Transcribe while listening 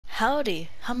Howdy,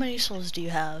 how many souls do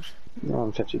you have? No,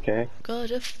 I'm 50k. Go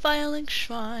to Filing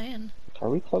Shrine. Are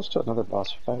we close to another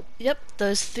boss fight? Yep,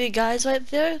 those three guys right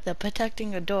there, they're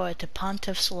protecting a door to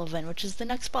Pontiff Sullivan, which is the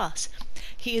next boss.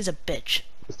 He is a bitch.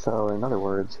 So, in other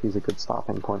words, he's a good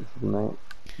stopping point for the night.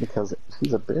 Because if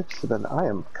he's a bitch, then I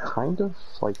am kind of,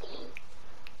 like... I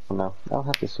don't know. I'll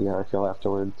have to see how I feel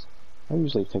afterwards. I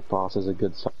usually take bosses as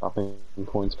good stopping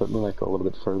points, but we might go a little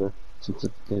bit further, since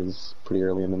it is pretty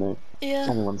early in the night. Yeah.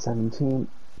 It's only 117.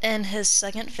 In his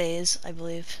second phase, I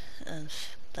believe,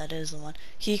 if that is the one,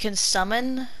 he can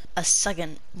summon a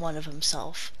second one of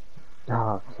himself.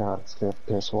 Oh god, it's the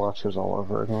FPS watchers all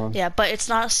over again. Yeah, but it's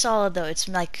not solid though, it's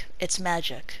like, it's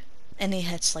magic. And he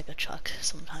hits like a truck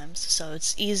sometimes, so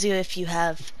it's easier if you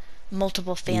have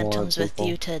multiple phantoms with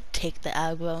you to take the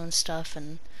aggro and stuff.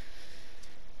 And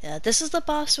yeah, this is the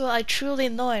boss where I truly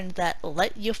learned that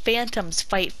let your phantoms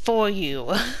fight for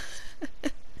you.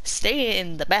 Stay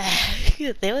in the back.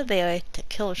 They're there to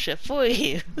kill shit for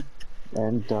you.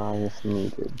 And die if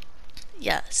needed.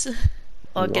 Yes.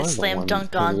 Or get slam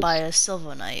dunked on by a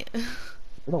Silver Knight. You're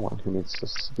the one who needs to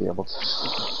be able to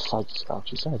fight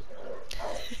Scotch, you said.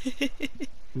 You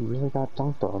really got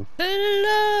dunked on.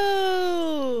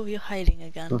 Hello! You're hiding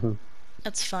again. Mm-hmm.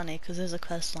 That's funny, because there's a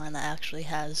quest line that actually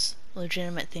has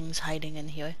legitimate things hiding in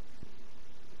here.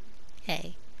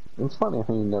 Hey. It's funny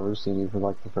how you never see me for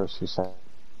like the first few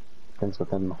seconds,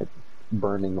 but then my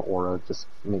burning aura just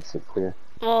makes it clear.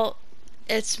 Well,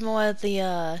 it's more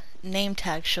the name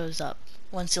tag shows up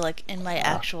once you're like in my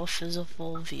actual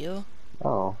physical view.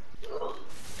 Oh.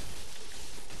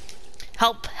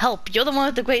 Help! Help! You're the one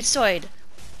with the great sword!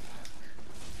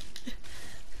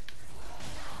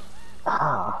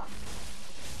 Ah.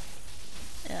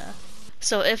 Yeah.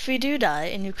 So if we do die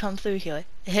and you come through here,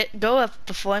 go up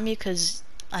before me because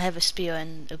I have a spear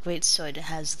and a great sword that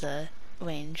has the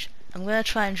range. I'm gonna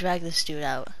try and drag this dude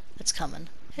out. It's coming.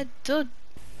 Hey, dude.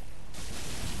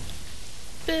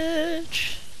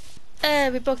 Bitch. Hey,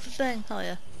 we broke the thing. Oh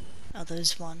yeah. Oh,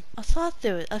 there's one. I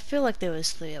feel like there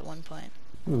was three at one point.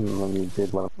 When you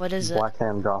did one. What is it?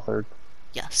 Blackhand Gothard.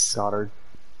 Yes. Goddard.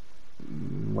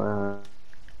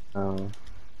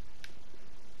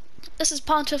 This is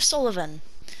Pontiff Sullivan.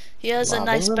 He has a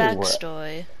nice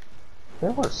backstory. They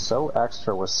were so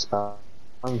extra with spelling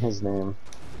his name.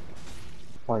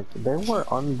 Like, they were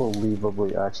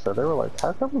unbelievably extra. They were like,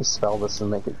 how can we spell this and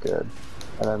make it good?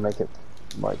 And then make it,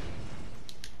 like...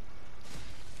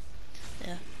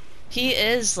 Yeah. He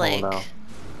is, like... Oh, no.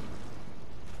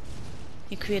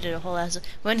 He created a whole ass...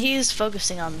 When he's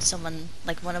focusing on someone,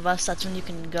 like one of us, that's when you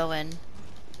can go in.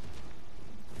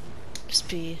 Just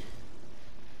be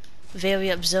very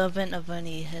observant of when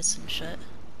he hits and shit.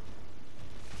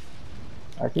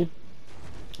 I keep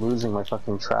losing my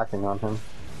fucking tracking on him.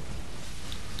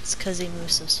 It's cause he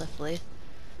moves so swiftly.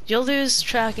 You'll lose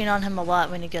tracking on him a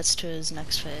lot when he gets to his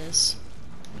next phase.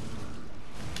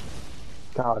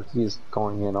 God, he's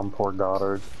going in on poor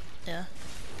Goddard. Yeah.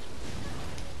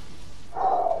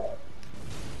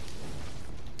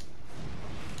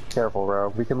 Careful, bro.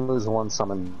 We can lose one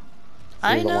summon.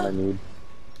 I know. You're the one I need.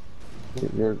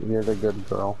 You're the good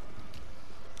girl.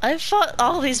 I've fought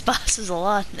all these bosses a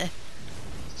lot, Nick.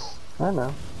 I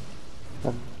know.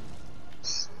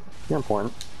 You're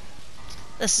important.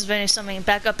 This is very something.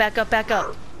 Back up, back up, back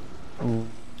up.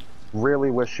 Really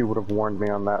wish you would have warned me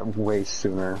on that way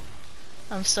sooner.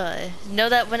 I'm sorry. Know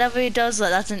that whenever he does that,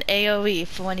 that's an AoE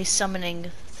for when he's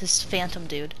summoning this phantom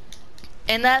dude.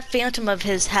 And that phantom of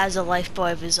his has a life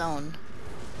bar of his own.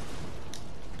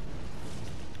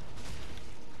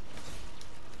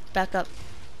 Back up.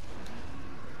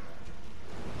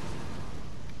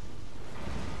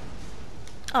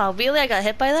 Oh, really? I got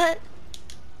hit by that?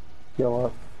 Heal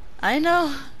up. I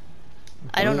know.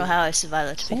 I don't know how I survived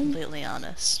that, to be completely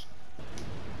honest.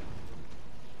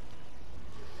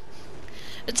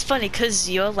 It's funny, because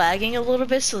you're lagging a little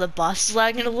bit, so the boss is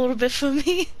lagging a little bit for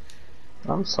me.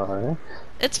 I'm sorry.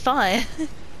 It's fine.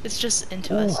 It's just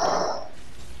interesting.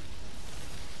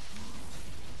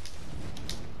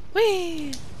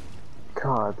 Whee!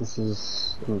 God, this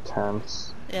is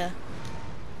intense. Yeah.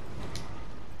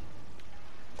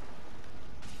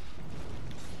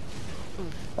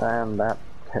 And that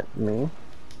hit me.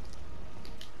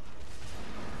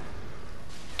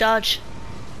 Dodge.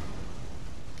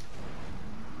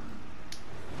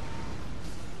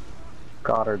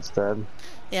 Goddard's dead.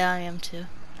 Yeah, I am too.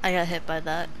 I got hit by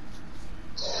that.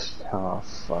 Oh,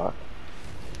 fuck.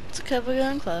 It's okay, we're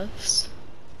getting close.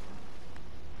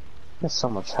 There's so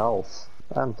much health.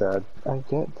 I'm dead. I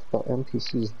get the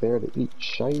NPCs there to eat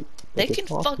shite. They can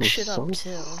fuck shit up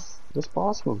too. This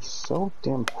boss moves so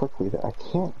damn quickly that I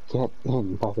can't get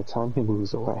in by the time he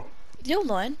moves away. You'll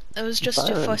learn. It was just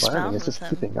your Byron and first Byron round is with just him.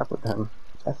 keeping up with him.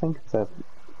 I think that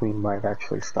we might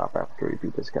actually stop after we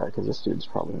beat this guy, because this dude's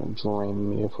probably gonna drain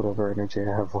me of whatever energy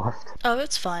I have left. Oh,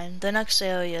 it's fine. The next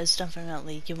area is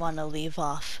definitely you want to leave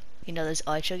off. You know, those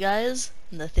archer guys?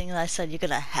 And the thing that I said you're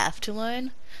gonna have to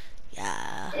learn?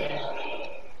 Yeah.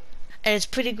 And it's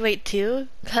pretty great too,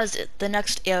 because the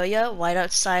next area, right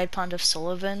outside Pontiff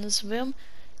Sullivan's room,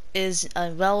 is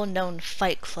a well-known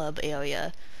fight club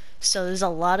area. So there's a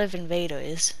lot of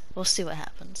invaders. We'll see what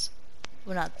happens.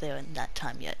 We're not there in that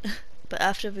time yet. But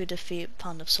after we defeat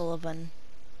Pontiff Sullivan,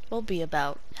 we'll be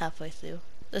about halfway through.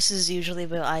 This is usually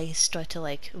where I start to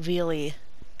like really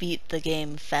beat the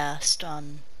game fast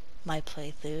on my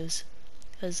playthroughs,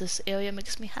 because this area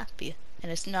makes me happy,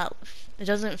 and it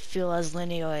doesn't feel as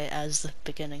linear as the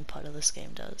beginning part of this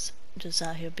game does. Just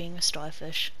out here being a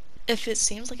starfish. If it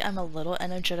seems like I'm a little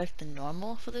energetic than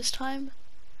normal for this time,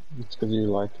 It's because you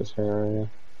like this area.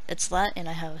 it's that, and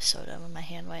I have a soda in my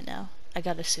hand right now. I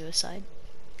got a suicide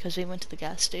because we went to the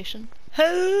gas station.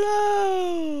 Hello!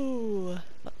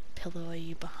 What pillow are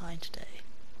you behind today?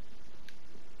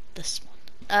 This one.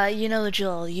 You know the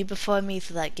drill. You before me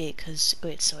through that gate, cause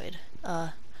great sword.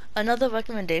 Another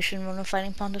recommendation when we're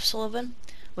fighting Pontiff Sullivan,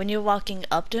 when you're walking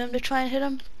up to him to try and hit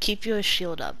him, keep your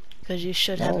shield up, cause you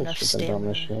should have I enough should have done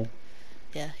this stamina. shit.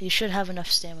 Yeah, you should have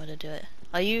enough stamina to do it.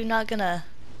 Are you not gonna...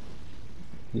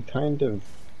 He kind of...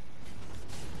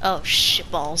 Oh,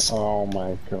 shit balls. Oh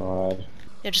my god.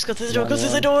 Yeah, just go through the door, go through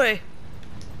the door!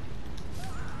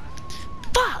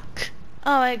 Fuck!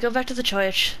 Alright, go back to the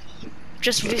church.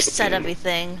 Just reset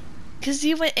everything. Cause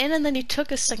you went in and then you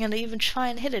took a second to even try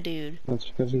and hit a dude. That's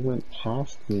because he went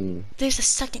past me. There's a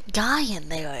second guy in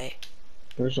there.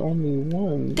 There's only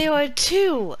one. There are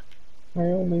two! I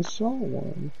only saw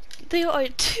one. There are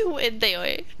two in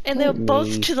there. And they're Help both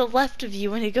me. to the left of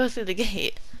you when you go through the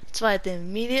gate. That's why at the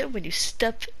immediate when you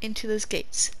step into those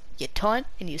gates, you turn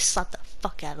and you slap the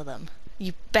fuck out of them.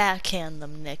 You backhand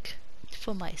them, Nick.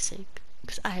 For my sake.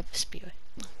 Because I have a spirit.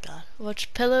 Oh god.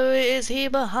 Which pillow is he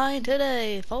behind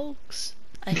today, folks?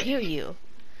 I hear you.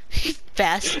 You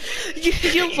fast.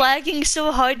 You're lagging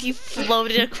so hard you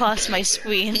floated across my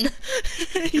screen.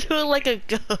 You're like a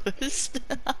ghost.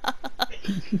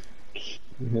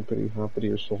 Hippity hoppity,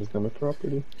 your soul's my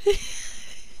property.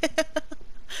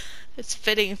 It's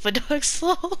fitting for Dark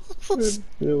Souls. It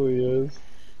really is.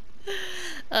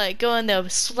 Alright, go in there,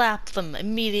 slap them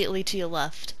immediately to your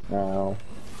left. Ow.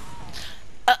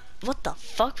 What the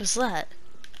fuck was that?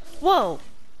 Whoa!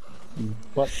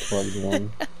 Butt plugged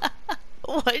one.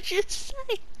 What'd you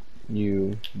say?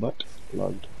 You butt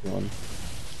plugged one.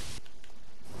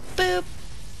 Boop!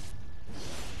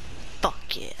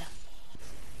 Fuck yeah.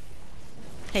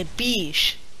 Hey,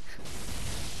 Beesh.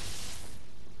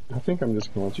 I think I'm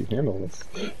just gonna let you handle this.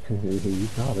 You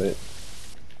got it.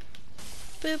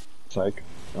 Boop. Psych.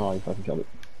 Oh, you fucking killed it.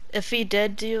 If we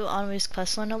did do Henri's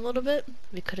questline a little bit,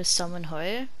 we could have summoned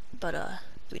her, but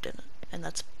we didn't. And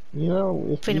that's You know,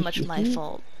 if pretty you, much if my you,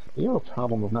 fault. You have a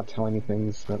problem with not telling me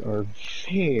things that are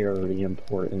very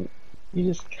important. You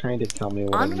just kind of tell me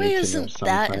what I Henri need to know isn't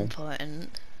sometimes. that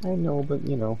important. I know, but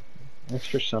you know,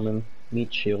 extra summon,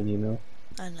 meat shield, you know.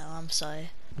 I know, I'm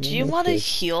sorry. Do Yeah, you that's want to good.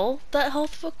 heal that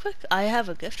health real quick? I have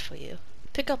a gift for you.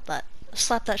 Pick up that.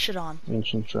 Slap that shit on.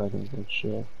 Ancient Dragon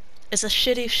shield. It's a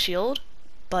shitty shield,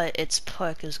 but its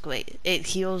perk is great. It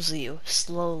heals you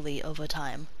slowly over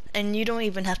time. And you don't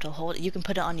even have to hold it. You can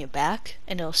put it on your back,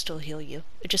 and it'll still heal you.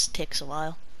 It just takes a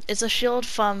while. It's a shield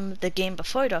from the game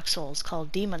before Dark Souls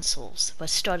called Demon Souls, but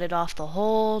started off the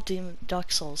whole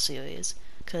Dark Souls series,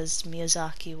 because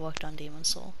Miyazaki worked on Demon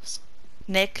Souls.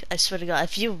 Nick, I swear to God,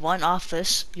 if you run off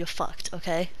this, you're fucked,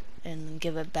 okay? And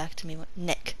give it back to me,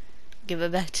 Nick. Give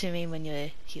it back to me when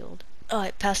you're healed.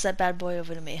 Alright, pass that bad boy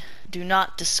over to me. Do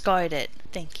not discard it.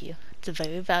 Thank you. It's a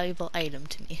very valuable item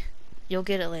to me. You'll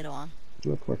get it later on.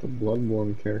 You look like a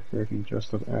Bloodborne character if you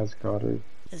dressed up as Goddard.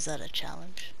 Is that a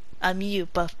challenge? I'm you,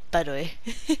 buff better.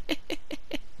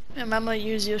 Remember,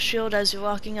 use your shield as you're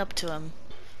walking up to him.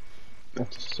 I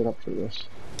have to sit up for this.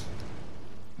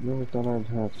 Never thought I'd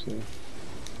have to.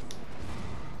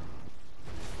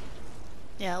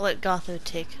 Yeah, let Gotho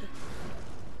take it.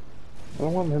 I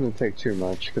don't want him to take too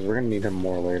much, because we're gonna need him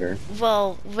more later.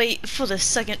 Well, wait for the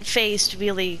second phase to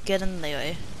really get in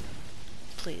there.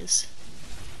 Please.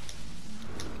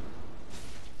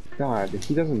 God,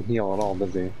 he doesn't heal at all,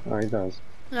 does he? Oh, he does.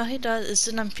 No, he does. It's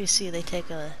an NPC. They take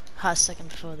a hot second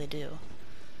before they do.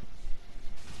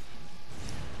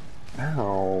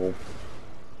 Ow.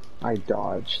 I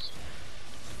dodged.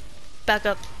 Back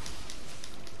up.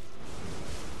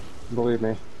 Believe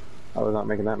me, I was not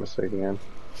making that mistake again.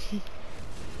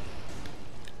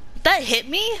 That hit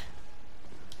me?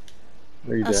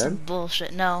 Are you That's dead? some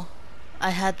bullshit. No.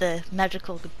 I had the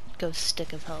magical ghost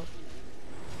stick of health.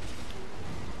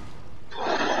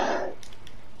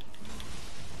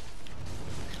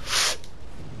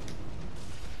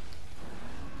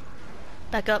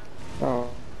 Back up. Oh,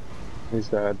 he's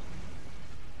dead.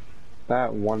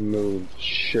 That one move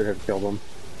should have killed him.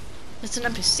 It's an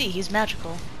NPC, he's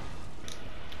magical.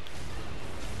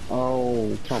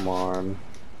 Oh, come on.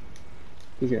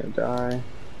 He's gonna die.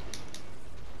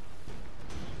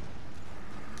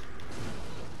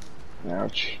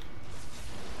 Ouch.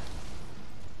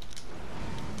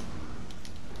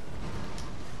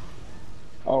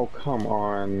 Oh, come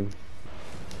on.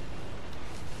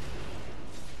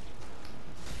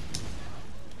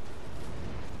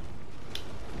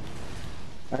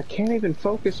 I can't even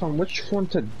focus on which one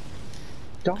to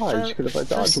dodge, because if I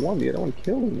dodge one, the other one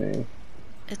kills me.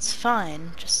 It's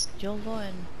fine, just you'll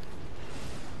learn.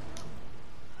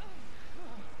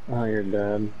 Oh, you're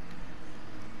dead.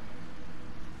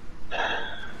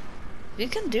 You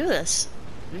can do this.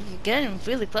 You're getting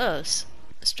really close.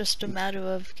 It's just a matter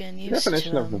of getting The used to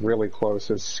definition of really close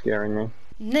is scaring me.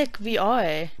 Nick, we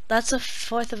are. That's a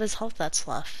fourth of his health that's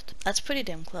left. That's pretty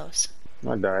damn close.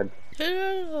 I died.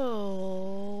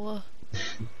 Hello.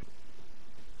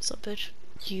 What's up, bitch?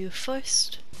 You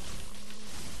first.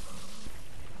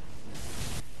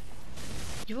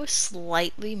 You were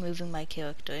slightly moving my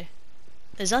character.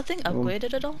 Is that thing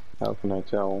upgraded at all? How can I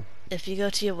tell? If you go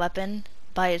to your weapon,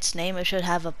 by its name, it should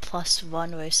have a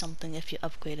 +1 or something if you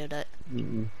upgraded it.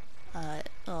 Alright,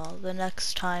 well, the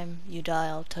next time you die,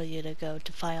 I'll tell you to go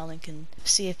to FileLink and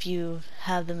see if you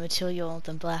have the material,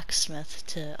 the blacksmith,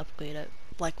 to upgrade it.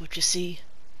 Like what you see.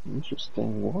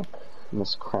 Interesting work,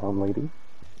 Miss Crown Lady.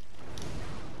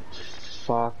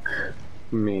 Fuck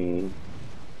me.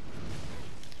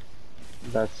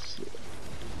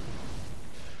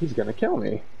 He's gonna kill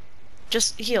me.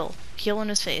 Just heal. Heal in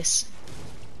his face.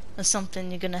 That's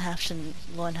something you're gonna have to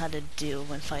learn how to do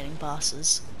when fighting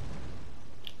bosses.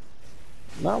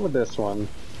 Not with this one.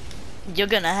 You're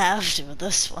gonna have to with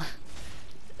this one.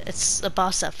 It's a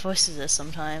boss that forces it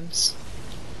sometimes.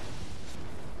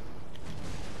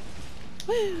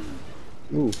 Woo!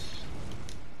 Oof.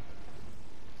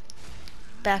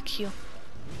 Back heal.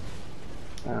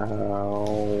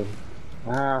 Ow.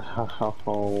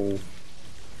 Ow.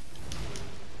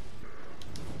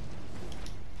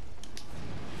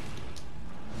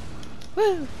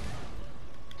 Woo!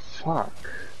 Fuck.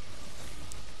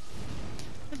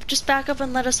 Just back up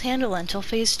and let us handle it until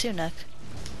phase 2, Nick.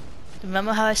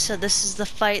 Remember how I said this is the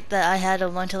fight that I had to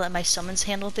learn to let my summons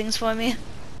handle things for me?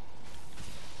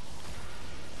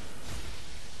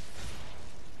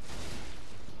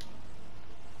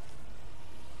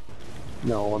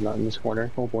 No, I'm not in this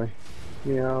corner. Oh boy.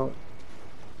 Yeah.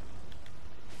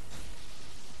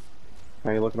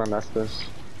 Are you looking to mess this?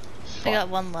 Fuck. I got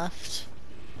one left.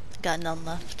 Got none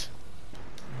left.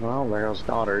 Well, there goes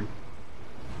Goddard.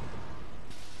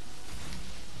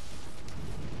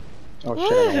 Oh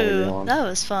shit, I don't want to be on. That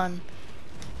was fun.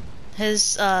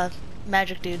 His,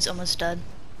 magic dude's almost dead.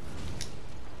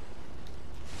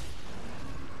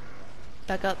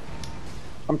 Back up.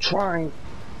 I'm trying.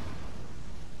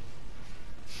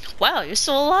 Wow, you're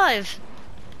still alive!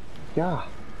 Yeah.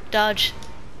 Dodge.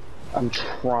 I'm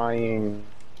trying.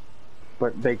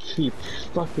 But they keep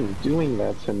fucking doing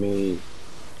that to me.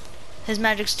 His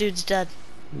magic dude's dead.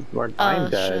 Lord, I'm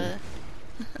dead.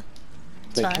 Shit.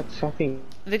 They fine. kept fucking.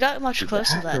 We got much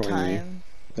closer that time.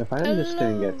 Me. If I just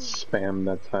didn't get spammed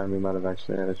that time, we might have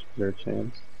actually had a better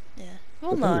chance. Yeah,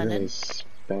 we'll but learn they really it.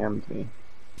 spammed me.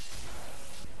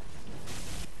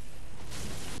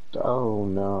 Oh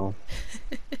no.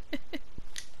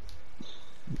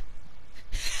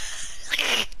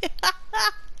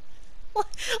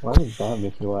 Why does that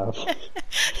make you laugh?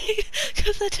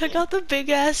 Because I took out the big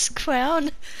ass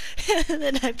crown and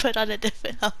then I put on a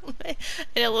different helmet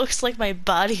and it looks like my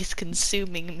body's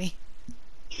consuming me.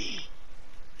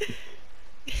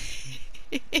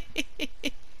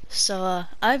 So,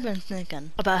 I've been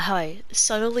thinking about how I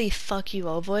subtly fuck you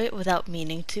over without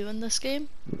meaning to in this game.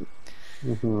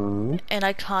 And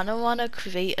I kinda wanna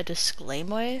create a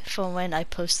disclaimer for when I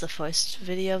post the first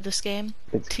video of this game.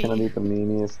 It's gonna be the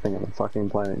meanest thing on the fucking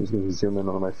planet. He's gonna zoom in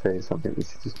on my face.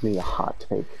 It's just me a hot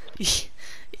take.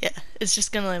 Yeah, it's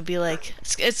just gonna be like,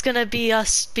 it's gonna be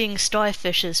us being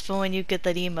starfishes for when you get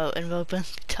that emote and we're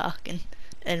both talking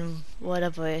and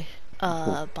whatever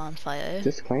bonfire.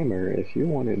 Disclaimer, if you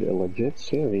wanted a legit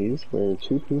series where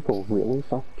two people really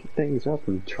fuck things up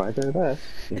and try their best,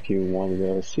 if you wanted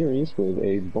a series with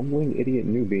a bumbling idiot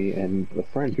newbie and a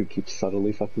friend who keeps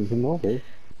subtly fucking him over,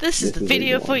 This is the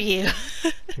video for you.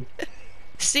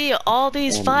 See all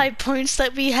these 5 points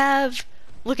that we have?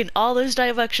 Look in all those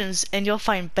directions and you'll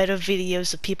find better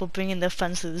videos of people bringing their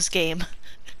friends to this game.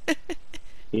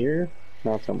 Here,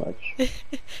 not so much.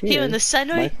 Here in the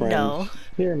center, no.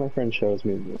 Here my friend shows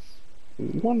me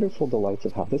the wonderful delights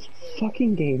of how this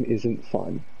fucking game isn't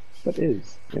fun, but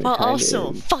is. Well,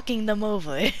 also fucking them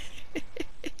over.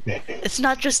 It's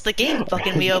not just the game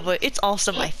fucking me over, it's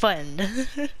also my friend.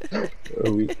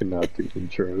 Oh, we cannot do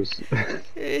intros.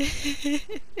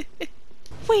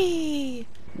 Whee!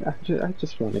 I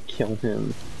just want to kill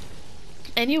him.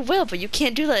 And you will, but you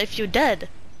can't do that if you're dead.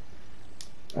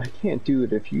 I can't do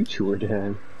it if you two are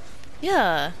dead.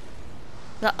 Yeah.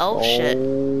 Oh shit.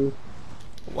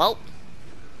 Well.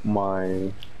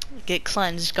 My... Get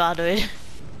cleansed, Goddard.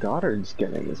 Goddard's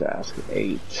getting his ass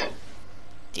ate.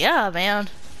 Yeah, man.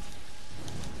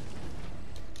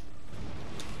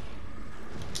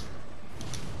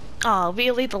 Aw,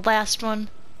 really? The last one?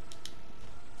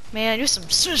 Man, you're some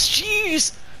Swiss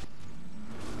cheese!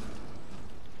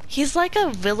 He's like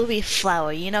a willowy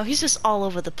flower, you know? He's just all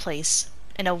over the place.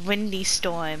 In a windy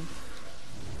storm.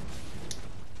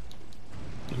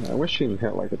 I wish he didn't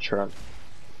hit like a truck.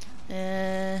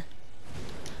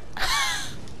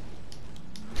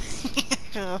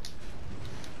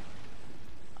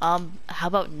 How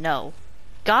about no?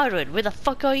 Goddard, where the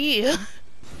fuck are you?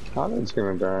 Goddard's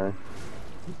gonna die.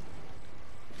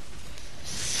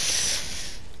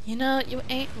 You know, you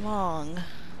ain't wrong.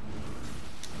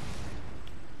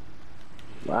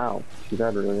 Wow, she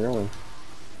died really early.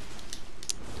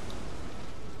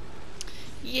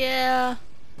 Yeah.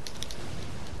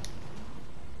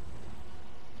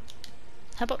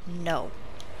 How about no?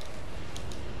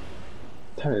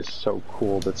 That is so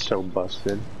cool, but so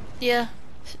busted. Yeah.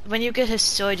 When you get his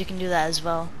sword, you can do that as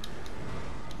well.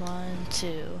 1,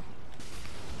 2.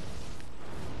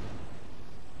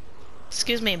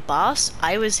 Excuse me, boss?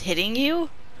 I was hitting you?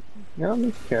 No,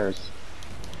 who cares?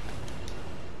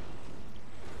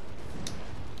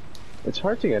 It's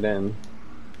hard to get in.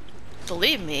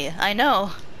 Believe me, I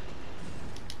know.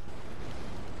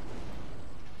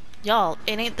 Y'all,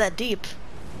 it ain't that deep.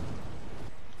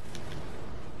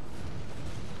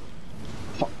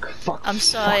 Fuck. I'm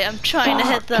sorry, I'm trying to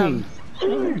hit them.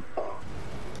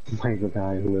 My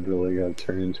guy literally got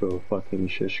turned into a fucking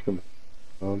shish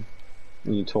kebab.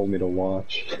 And you told me to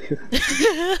watch.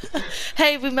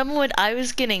 Hey, remember when I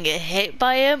was getting hit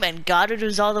by him and Goddard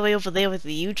was all the way over there with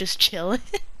you just chilling?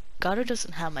 Goddard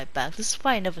doesn't have my back, this is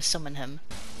why I never summon him.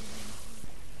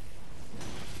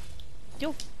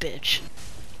 You bitch.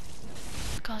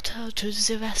 Got her to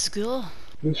the rescue.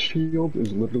 This shield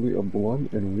is literally a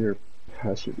blunt and we're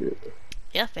passing it.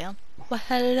 Yeah, fam. Well,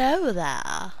 hello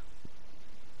there.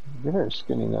 You're very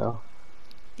skinny now.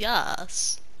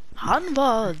 Yes.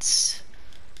 Onwards.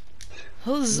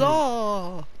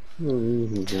 Huzzah!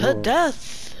 To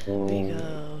death! We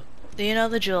go. Do you know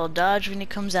the drill? Dodge when he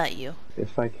comes at you.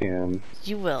 If I can.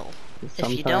 You will.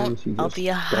 Sometimes if you don't, I'll be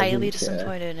highly doesn't care.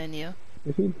 disappointed in you.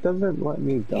 If he doesn't let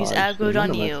me dodge, He's aggroed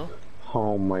on you.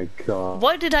 Oh my god.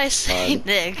 What did I say,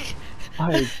 Nick?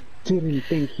 I didn't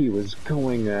think he was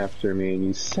going after me, and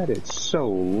you said it so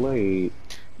late.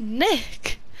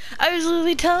 Nick! I was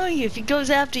literally telling you, if he goes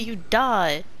after you,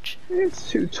 dodge.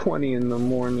 It's 2:20 in the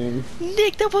morning.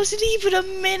 Nick, that wasn't even a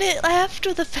minute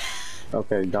after the fact.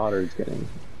 Okay, Goddard's getting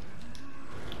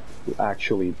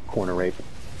actually corner rape.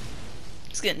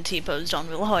 He's getting T-posed on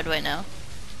real hard right now.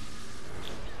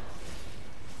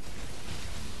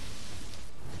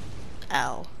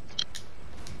 Ow.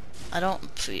 I don't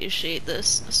appreciate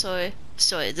this. Sorry,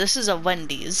 this is a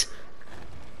Wendy's.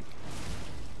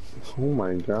 Oh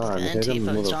my god, hit him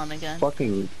with a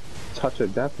fucking touch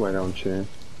of death, why don't you?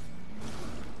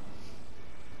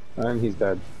 And he's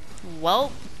dead.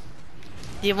 Well,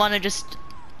 you wanna just...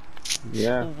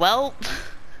 Yeah. Well...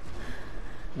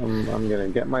 I'm gonna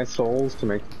get my souls to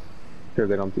make sure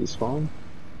they don't despawn.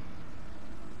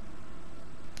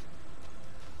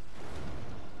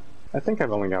 I think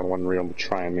I've only got one real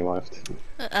try on me left.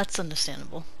 That's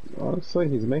understandable. Honestly,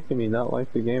 he's making me not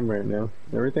like the game right now.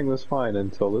 Everything was fine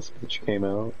until this bitch came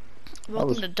out.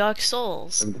 Welcome to Dark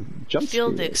Souls.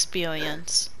 Feel the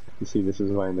experience. You see, this is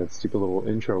why that stupid little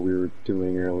intro we were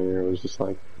doing earlier was just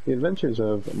like, the adventures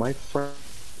of my friend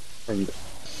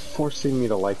forcing me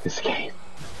to like this game.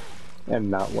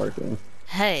 And not working.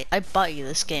 Hey, I bought you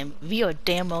this game. We are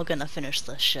damn well gonna finish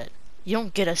this shit. You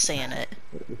don't get a say in it.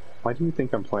 Why do you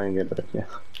think I'm playing it again?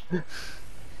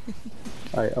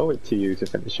 I owe it to you to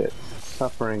finish it.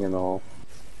 Suffering and all.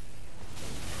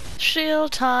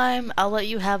 Shield time! I'll let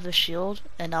you have the shield,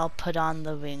 and I'll put on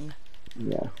the ring.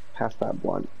 Yeah, pass that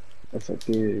blunt. It's like,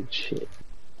 dude, shit.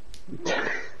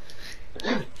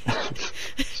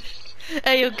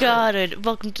 Hey, you got it!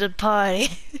 Welcome to the party!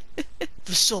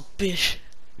 What's up, bitch?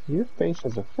 Your face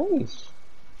has a face.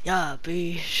 Yeah,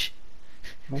 bitch.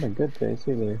 Not a good face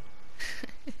either.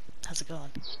 How's it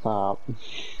going? Stop.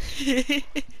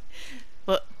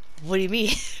 What? What do you mean?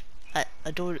 I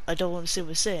don't understand what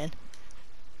you're saying.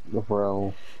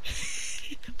 Bro.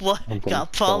 What? I'm gonna Got a go in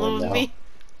problem with now. me?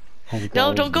 I'm No,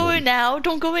 going don't go in. in now.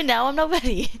 Don't go in now. I'm not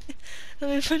ready. Let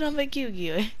me put on my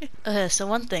Yu-Gi-Oh. Okay, so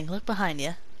one thing. Look behind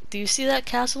you. Do you see that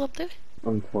castle up there?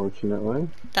 Unfortunately.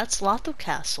 That's Lotho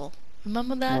Castle.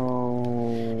 Remember that?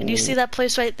 And you see Oh. that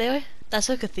place right there? That's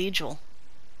a cathedral.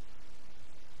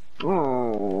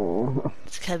 Oh.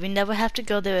 It's okay, we never have to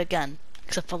go there again.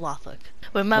 Except for Lothric.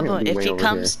 I'm gonna Remember, be if way he over here.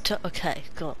 comes to... Okay,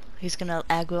 go. He's gonna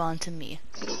aggro onto me.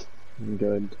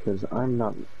 Good, because I'm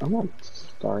not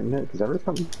starting it, because every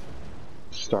time I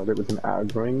start it with him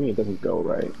aggroing me, it doesn't go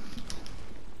right.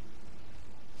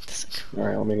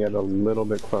 Alright, let me get a little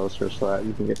bit closer so that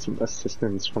you can get some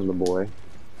assistance from the boy.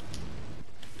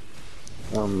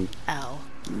 Ow.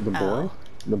 The boy? Ow.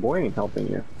 The boy ain't helping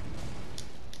you.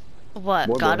 What,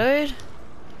 Boy. Goddard?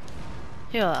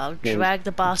 Here, I'll Yeah, drag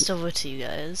the boss over to you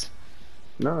guys.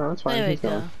 no, it's fine, There we he's go.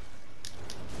 gone.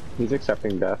 He's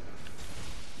accepting death.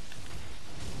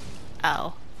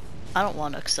 Ow. I don't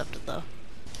want to accept it though.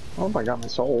 Oh, I got my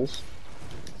souls.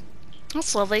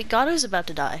 That's lovely. Goddard's about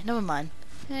to die. Never mind.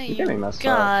 Hey, You're getting you messed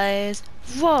up. guys.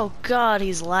 Whoa, God,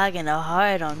 he's lagging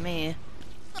hard on me.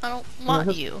 I don't Yeah, want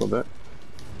just you. a little bit.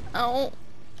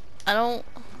 I don't...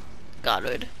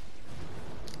 Goddard.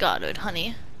 Goddard,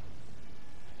 honey.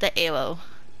 The arrow.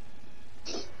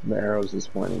 The arrows is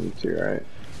pointing you to, right?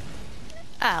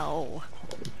 Ow.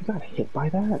 You got hit by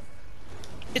that?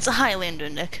 It's a Highlander,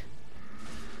 Nick.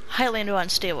 Highlander on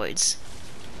steroids.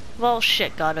 Well,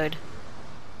 shit, Goddard.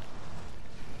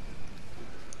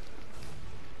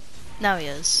 Now he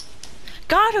is.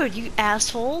 Goddard, you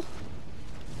asshole!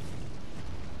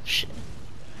 Shit.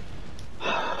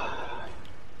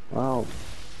 Well,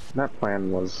 that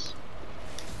plan was...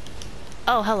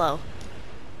 Oh, hello.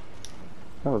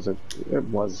 It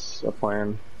was a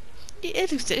plan.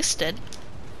 It existed.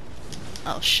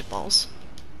 Oh, shitballs.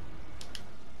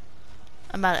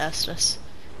 I'm out of Estus.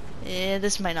 Yeah,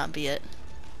 this might not be it.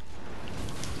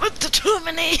 With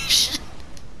determination!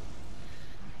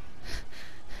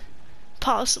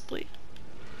 Possibly.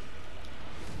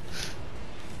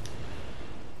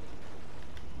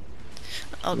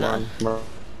 Oh god.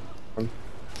 Run.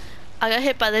 I got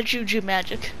hit by the juju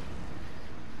magic.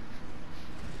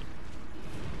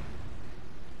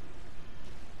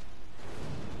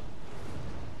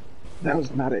 That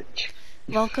was not it.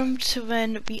 Welcome to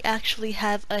when we actually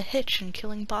have a hitch in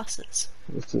killing bosses.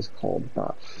 This is called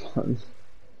not fun.